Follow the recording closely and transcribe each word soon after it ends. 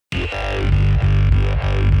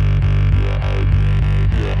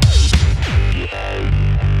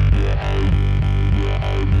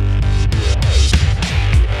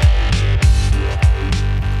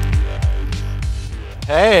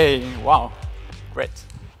Hey, wow, great.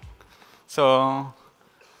 So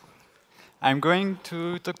I'm going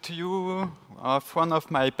to talk to you of one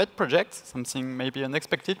of my pet projects, something maybe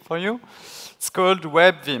unexpected for you. It's called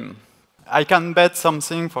WebVim. I can bet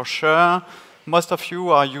something for sure. Most of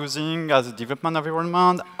you are using as a development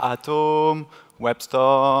environment Atom,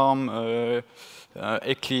 WebStorm,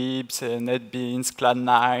 Eclipse, NetBeans,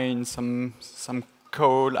 Cloud9, some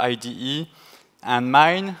Call IDE, and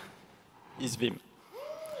mine is Vim.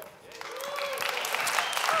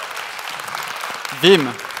 Vim.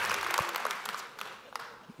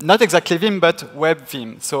 Not exactly Vim, but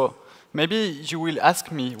WebVim. So maybe you will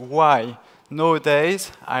ask me why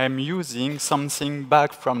nowadays I am using something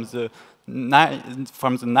back from the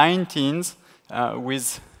 19s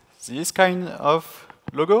with this kind of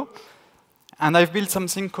logo. And I've built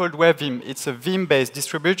something called WebVim. It's a Vim-based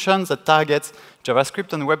distribution that targets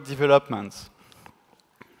JavaScript and web development.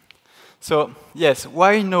 So yes,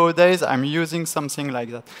 why nowadays I'm using something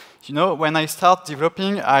like that? You know, when I start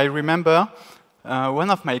developing, I remember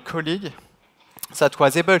one of my colleagues that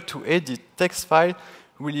was able to edit text file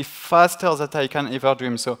really faster than I can ever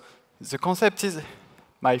dream. So the concept is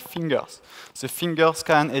my fingers. The fingers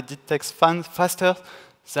can edit text faster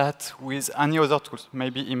than with any other tools,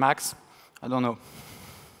 maybe Emacs, I don't know.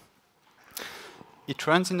 It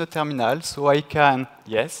runs in the terminal, so I can,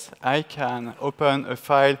 yes, I can open a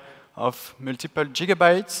file of multiple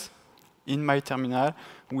gigabytes in my terminal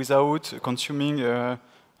without consuming a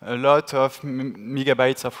lot of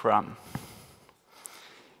megabytes of RAM.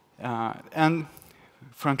 And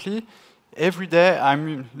frankly, every day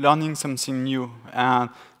I'm learning something new. And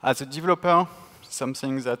as a developer,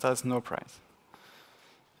 something that has no price.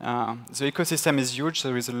 The ecosystem is huge.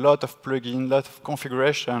 There is a lot of plugins, a lot of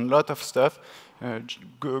configuration, a lot of stuff.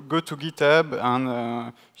 Go to GitHub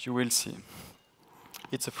and you will see.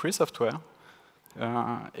 It's a free software,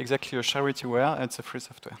 exactly a charityware, it's a free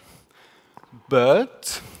software.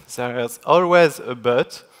 But there is always a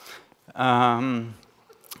but.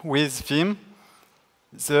 With Vim,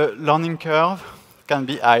 the learning curve can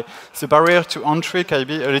be high. The barrier to entry can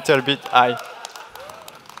be a little bit high.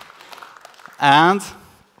 And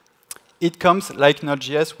it comes like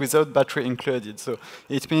Node.js without battery included. So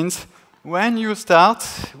it means when you start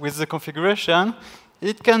with the configuration,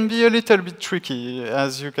 it can be a little bit tricky,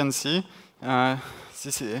 as you can see.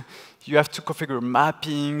 You have to configure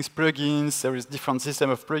mappings, plugins. There is different system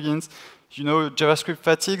of plugins. You know JavaScript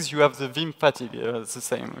fatigues, you have the Vim fatigue. It's the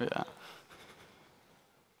same. Yeah.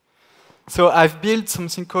 So I've built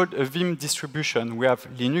something called a Vim distribution. We have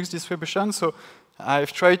Linux distribution. So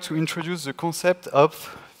I've tried to introduce the concept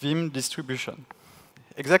of Vim distribution.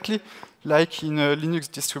 Exactly like in a Linux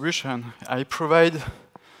distribution, I provide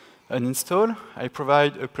an install, I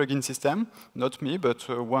provide a plugin system, not me, but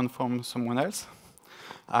one from someone else.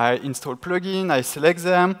 I install plugin, I select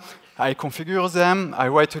them, I configure them, I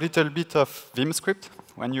write a little bit of Vim script.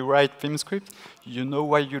 When you write Vim script, you know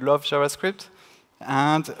why you love JavaScript.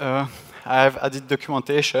 And I've added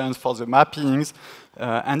documentation for the mappings,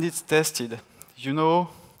 and it's tested. You know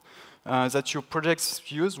that your project's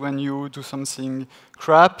used when you do something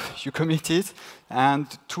crap, you commit it, and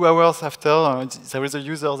 2 hours after, there is a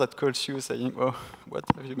user that calls you saying, oh, what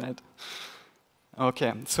have you made?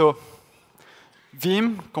 OK, so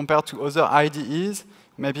Vim, compared to other IDEs,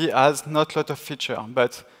 maybe has not a lot of feature,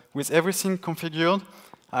 but with everything configured,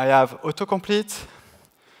 I have autocomplete,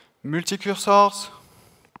 multi-cursors,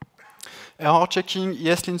 error checking,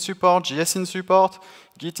 ESLint support, JSLint support,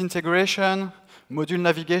 Git integration, module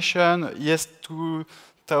navigation, ES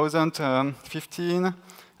 2015,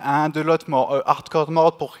 and a lot more, hardcore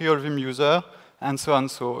mode for real Vim user, and so on.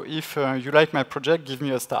 So if you like my project, give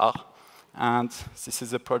me a star. And this is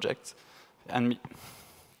the project and me.